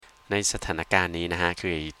ในสถานการณ์นี้นะฮะคื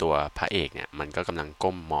อตัวพระเอกเนี่ยมันก็กำลัง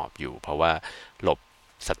ก้มหมอบอยู่เพราะว่าหลบ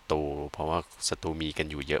ศัตรูเพราะว่าศัตรูมีกัน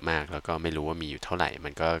อยู่เยอะมากแล้วก็ไม่รู้ว่ามีอยู่เท่าไหร่มั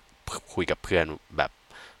นก็คุยกับเพื่อนแบบ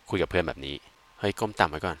คุยกับเพื่อนแบบนี้เฮ้ยก้มต่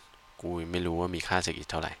ำไว้ก่อนกูไม่รู้ว่ามีค่าศึกอีก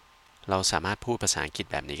เท่าไหร่เราสามารถพูดภาษาอังกฤษ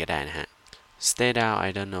แบบนี้ก็ได้นะฮะ Stay down I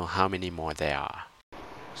don't know how many more there are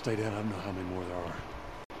Stay down, I don't know how many more there are.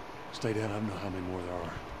 Stay down, I don't know how many more there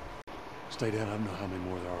are. Stay down, I don't know how many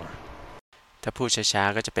more there are. ถ้าพูดช้า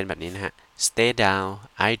ๆก็จะเป็นแบบนี้นะฮะ Stay down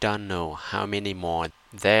I don't know how many more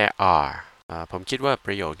there are ผมคิดว่าป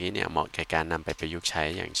ระโยคนี้เนี่ยเหมาะแก่การนำไปประยุกต์ใช้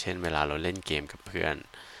อย่างเช่นเวลาเราเล่นเกมกับเพื่อน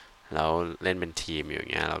เราเล่นเป็นทีมอย่า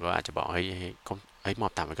งเงี้ยเราก็อาจจะบอกเฮ้ยหมอ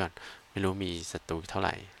บต่ำไว้ก่อนไม่รู้มีศัตรูเท่าไห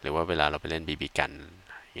ร่หรือว่าเวลาเราไปเล่นบีบีกัน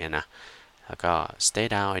อย่างเงี้ยนะแล้วก็ Stay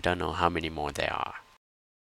down I don't know how many more there are